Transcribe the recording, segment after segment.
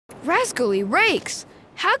Rascally Rakes!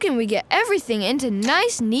 How can we get everything into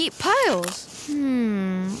nice, neat piles?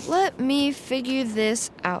 Let me figure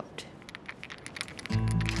this out.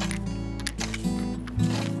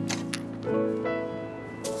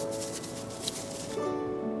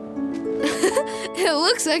 It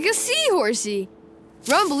looks like a seahorsey.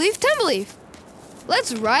 Rumble Leaf, Tumble Leaf.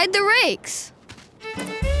 Let's ride the Rakes.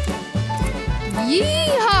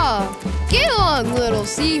 Yee-haw! Get along, little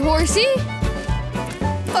seahorsey.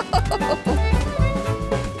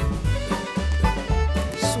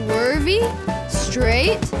 Swervy,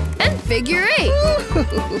 straight, and figure 8.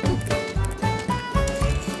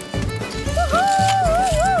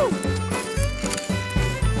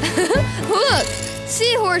 Look,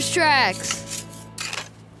 seahorse tracks.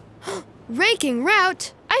 Raking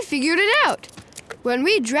route, I figured it out. When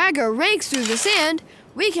we drag our rakes through the sand,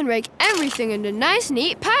 we can rake everything into nice,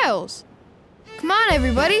 neat piles. Come on,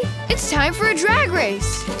 everybody, it's time for a drag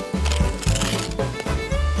race.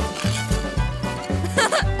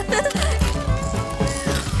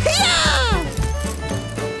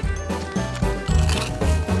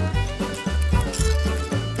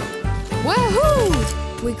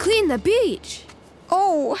 Woohoo! We cleaned the beach.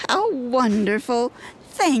 Oh, how wonderful.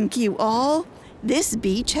 Thank you all. This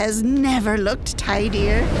beach has never looked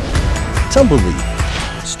tidier. Tumble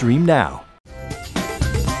Leaf. Stream now.